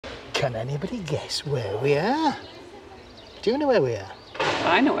Can anybody guess where we are? Do you know where we are?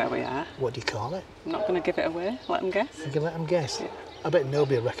 I know where we are. What do you call it? I'm not going to give it away. Let them guess. You can let them guess. Yeah. I bet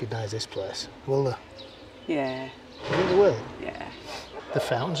nobody will recognise this place, will they? Yeah. You think they will? Yeah. The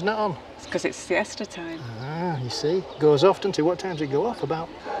fountain's not on. It's because it's siesta time. Ah, you see. Goes off, doesn't it? What time does it go off? About?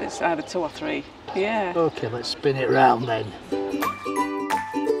 It's either 2 or 3. Yeah. Okay, let's spin it round then.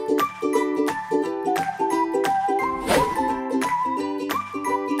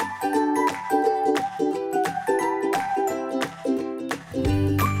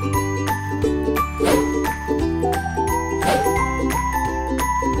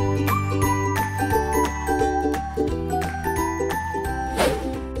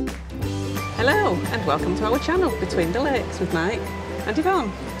 Welcome to our channel, Between the Lakes, with Mike and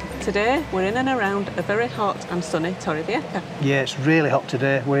Yvonne. Today we're in and around a very hot and sunny Torrevieja. Yeah, it's really hot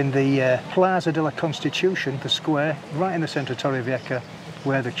today. We're in the Plaza de la Constitution, the square, right in the centre of Torrevieja,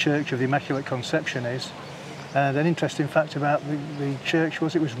 where the Church of the Immaculate Conception is. And an interesting fact about the church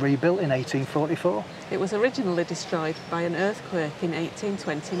was it was rebuilt in 1844. It was originally destroyed by an earthquake in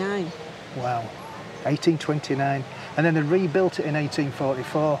 1829. Wow, 1829. And then they rebuilt it in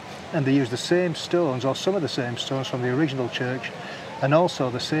 1844, and they used the same stones, or some of the same stones from the original church, and also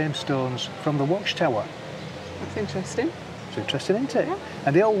the same stones from the watchtower. That's interesting. It's interesting, isn't it? Yeah.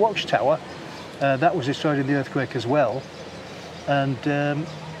 And the old watchtower, that was destroyed in the earthquake as well. And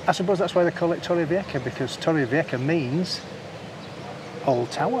I suppose that's why they call it Torrevieja, because Torrevieja means old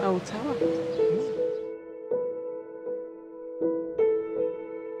tower. Old tower.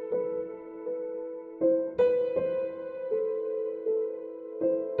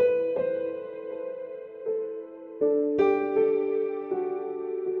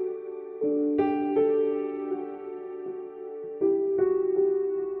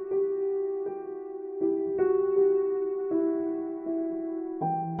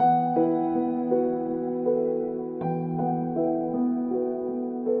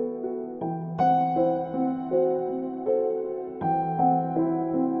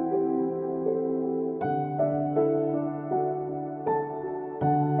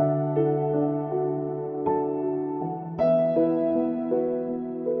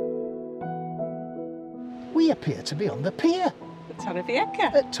 We appear to be on the pier.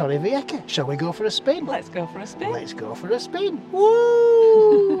 Torrevieja. At Torrevieja. Shall we go for a spin? Let's go for a spin. Let's go for a spin.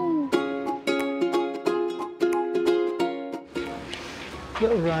 Woo!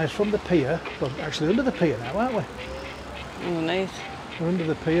 Little rise from the pier. Well, actually under the pier now, aren't we? Underneath. We're under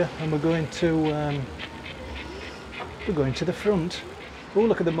the pier and we're going to the front. Oh,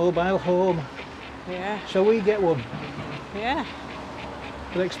 look at the mobile home. Yeah. Shall we get one? Yeah.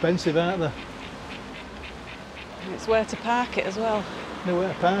 They're expensive, aren't they? It's where to park it as well. Nowhere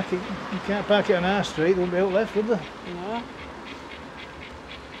to park it. You can't park it on our street, there won't be out left, would there? No.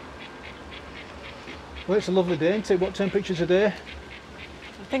 Well, it's a lovely day, isn't it? What temperature's today?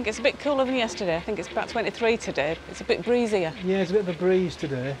 I think it's a bit cooler than yesterday. I think it's about 23 today. It's a bit breezier. Yeah, it's a bit of a breeze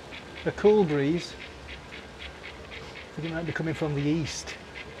today. A cool breeze. I think it might be coming from the east.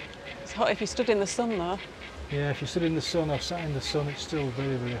 It's hot if you stood in the sun though. Yeah, if you stood in the sun or sat in the sun, it's still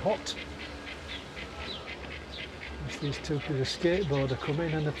very, very hot. These two, there's a skateboarder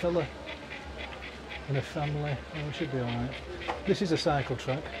coming and a fella and a family. Oh, it should be alright. This is a cycle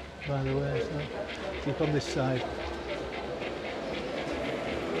track, by the way, so keep on this side.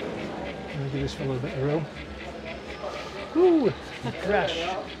 Let me give this fella a bit of room. Ooh, crash.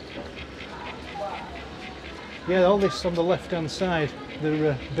 Yeah, all this on the left hand side,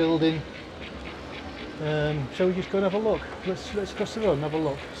 they're building. Shall we just go and have a look? Let's cross the road and have a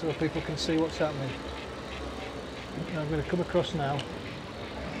look so people can see what's happening. I'm going to come across now.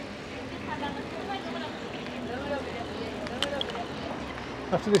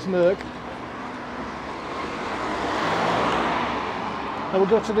 After this murk, I will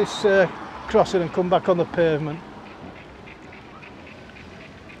go to this crossing and come back on the pavement.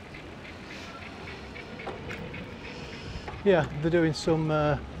 Yeah, they're doing some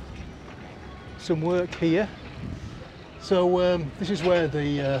work here. So this is where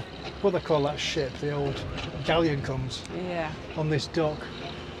the what they call that ship, the old galleon, comes. Yeah. On this dock,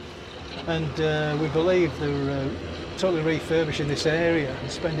 and we believe they're totally refurbishing this area and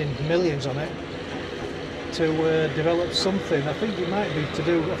spending millions on it to develop something. I think it might be to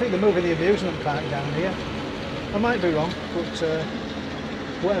do. I think they're moving the amusement park down here. I might be wrong, but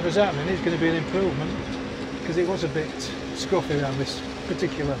whatever's happening is going to be an improvement because it was a bit scruffy around this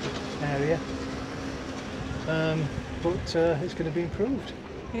particular area. But it's going to be improved.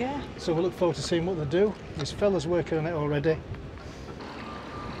 Yeah. So we look forward to seeing what they do. This fella's working on it already.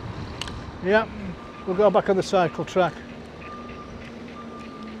 Yeah, we'll go back on the cycle track.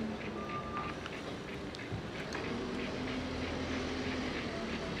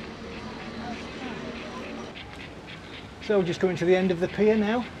 So just coming to the end of the pier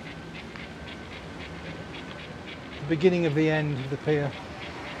now. The beginning of the end of the pier.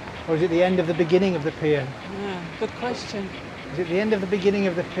 Or is it the end of the beginning of the pier? Yeah, good question. Is it the end of the beginning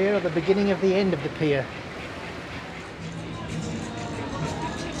of the pier or the beginning of the end of the pier?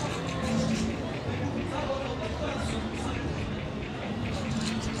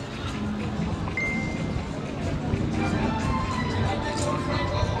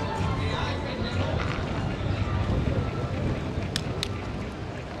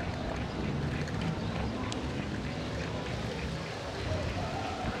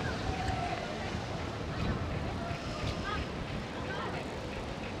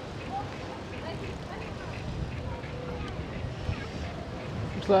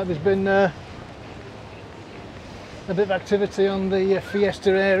 Looks like there's been a bit of activity on the Fiesta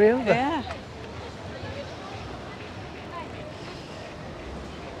area, hasn't there? Yeah.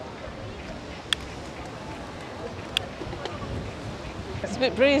 It's a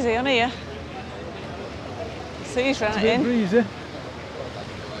bit breezy on here. The sea's right It's a bit in. breezy.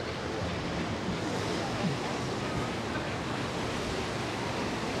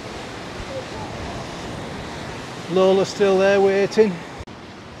 Lola's still there waiting.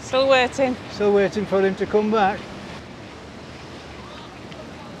 Still waiting. Still waiting for him to come back.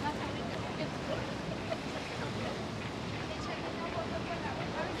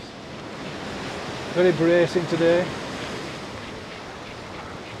 Very bracing today.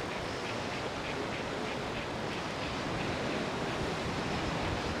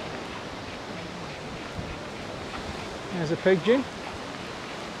 There's a pigeon.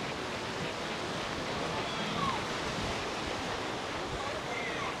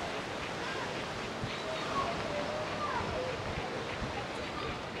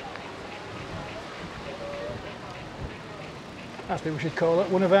 I think we should call it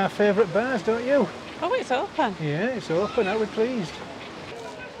one of our favourite bars, don't you? Oh, it's open. Yeah, it's open, are we pleased?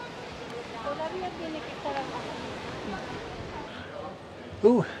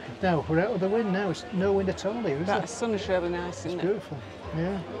 Ooh, now we're out of the wind now, it's no wind at all here, is That it? sun is really nice, isn't it? Beautiful,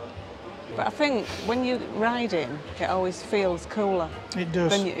 yeah. But I think when you're riding, it always feels cooler It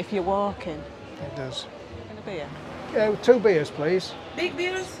does, than if you're walking. it does. In a beer. Yeah, 2 beers please. Big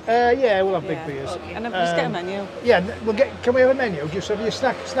beers? Yeah, we'll have Yeah. big beers. Okay. And then just get a menu. Yeah, we'll get, can we have a menu? Just have your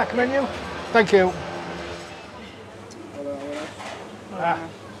snack menu? Thank you. Ah,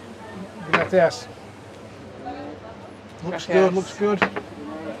 gracias. Looks good, looks good.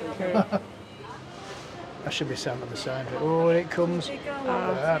 That should be sound on the side of it. Oh, here it comes.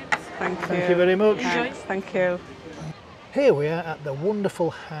 Thank you very much. Thanks, thank you. Here we are at the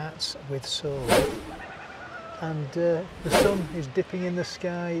wonderful Hearts with Soul. And the sun is dipping in the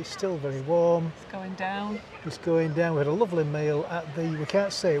sky, it's still very warm. It's going down. It's going down. We had a lovely meal at the, we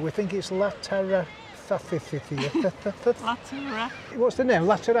can't say it, we think it's La Terra. Latera. What's the name?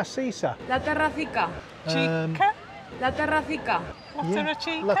 La Terracisa. La Terracica. Chica? La Terracica. Latera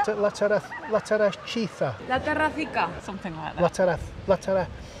Chica? La Terracisa. La Terracica. Something like La that. Terra. La Terra.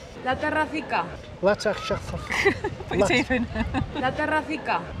 La Terracica. La Terracisa. Put your teeth in. La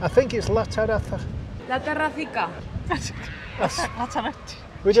Terracica. I think it's La Terra. La Terracica. Latera.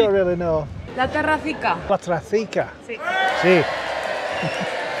 We don't really know. La Terracica. La Terracica. Sí. See.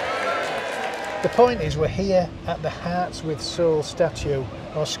 The point is we're here at the Hearts with Soul statue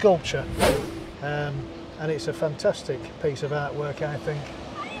or sculpture, and it's a fantastic piece of artwork, I think.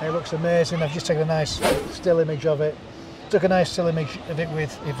 It looks amazing. I've just taken a nice still image of it. Took a nice still image of it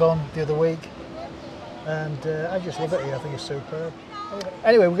with Yvonne the other week, and I just love it here. I think it's superb.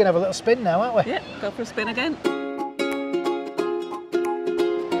 Anyway, we're going to have a little spin now, aren't we? Yeah, go for a spin again.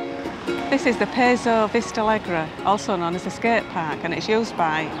 This is the Paseo Vistalegre, also known as the skate park, and it's used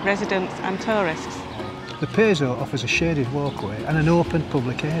by residents and tourists. The Paseo offers a shaded walkway and an open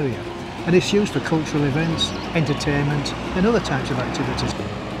public area, and it's used for cultural events, entertainment and other types of activities.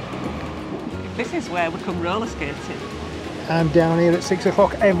 This is where we come roller skating. I'm down here at 6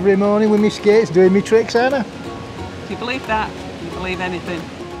 o'clock every morning with my skates doing my tricks, aren't I? If you believe that, you believe anything.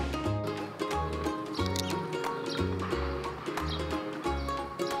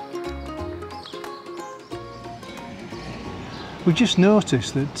 We just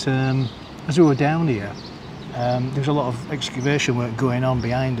noticed that as we were down here, there was a lot of excavation work going on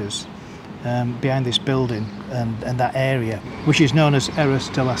behind us, behind this building and that area, which is known as Eras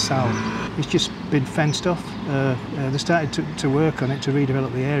de la Sal. It's just been fenced off. They started to work on it to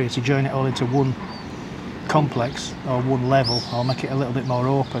redevelop the area, to join it all into one complex or one level, or make it a little bit more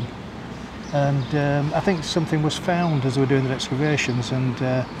open. And I think something was found as they were doing the excavations, and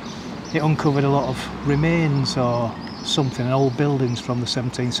it uncovered a lot of remains or something, old buildings from the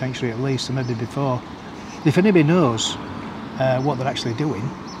 17th century at least, and maybe before. If anybody knows what they're actually doing,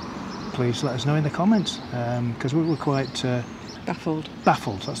 please let us know in the comments, because we were quite Baffled.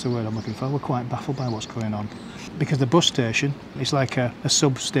 baffled, that's the word I'm looking for. We're quite baffled by what's going on. Because the bus station is like a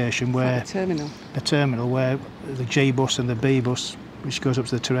substation where... Like a terminal. A terminal where the G bus and the B bus, which goes up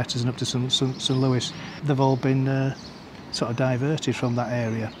to the Torettas and up to St Louis, they've all been sort of diverted from that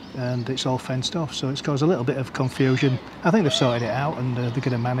area, and it's all fenced off, so it's caused a little bit of confusion. I think they've sorted it out, and they're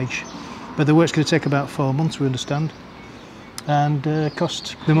going to manage. But the work's going to take about 4 months, we understand, and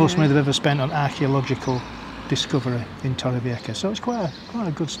cost the most money they've ever spent on archeological discovery in Torrevieja. So it's quite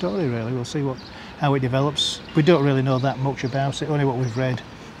a good story, really. We'll see how it develops. We don't really know that much about it, only what we've read,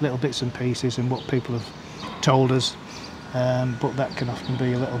 little bits and pieces, and what people have told us. But that can often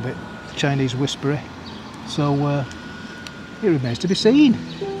be a little bit Chinese whispery. So it remains to be seen,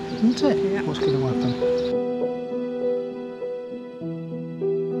 isn't it? Yeah. What's going to happen?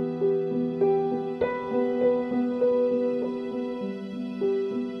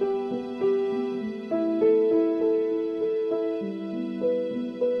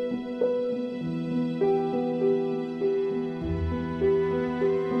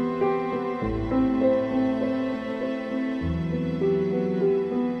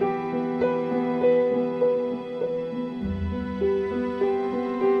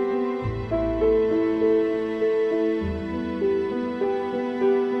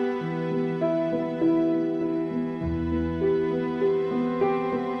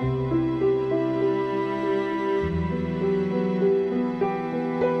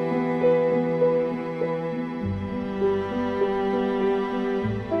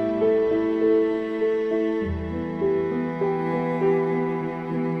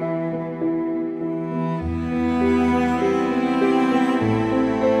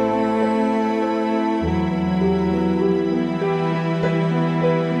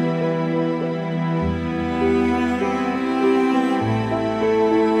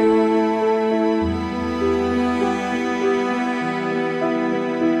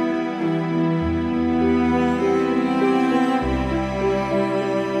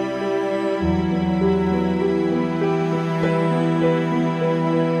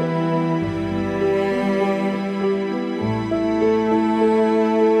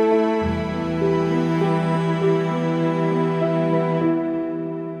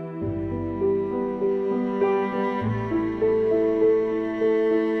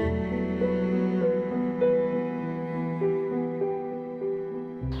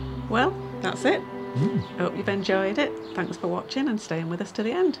 Well, that's it. Hope you've enjoyed it. Thanks for watching and staying with us to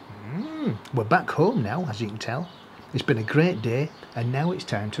the end. We're back home now, as you can tell. It's been a great day, and now it's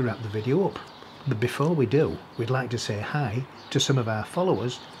time to wrap the video up. But before we do, we'd like to say hi to some of our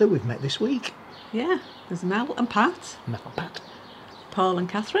followers that we've met this week. Yeah, there's Mel and Pat, Mel and Pat, Paul and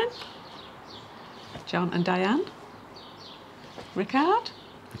Catherine, John and Diane, Ricard,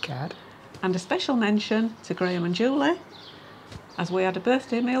 and a special mention to Graham and Julie, as we had a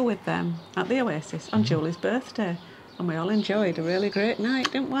birthday meal with them at the Oasis on Julie's birthday, and we all enjoyed a really great night,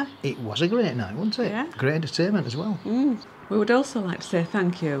 didn't we? It was a great night, wasn't it? Yeah. Great entertainment as well. We would also like to say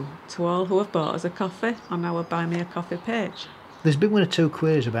thank you to all who have bought us a coffee on our Buy Me a Coffee page. There's been 1 or 2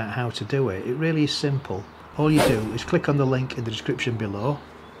 queries about how to do it. It really is simple. All you do is click on the link in the description below,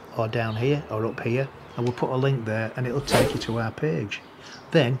 or down here, or up here, and we'll put a link there and it'll take you to our page.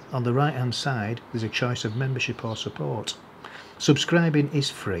 Then, on the right hand side, there's a choice of membership or support. Subscribing is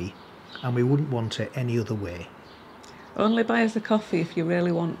free, and we wouldn't want it any other way. Only buy us a coffee if you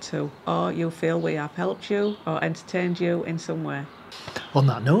really want to, or you feel we have helped you or entertained you in some way. On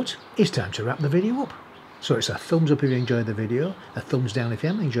that note, it's time to wrap the video up. So it's a thumbs up if you enjoyed the video, a thumbs down if you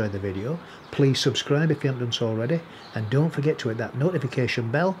haven't enjoyed the video. Please subscribe if you haven't done so already, and don't forget to hit that notification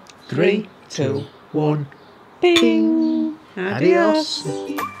bell. 3, 2, 1, Ping! Adios.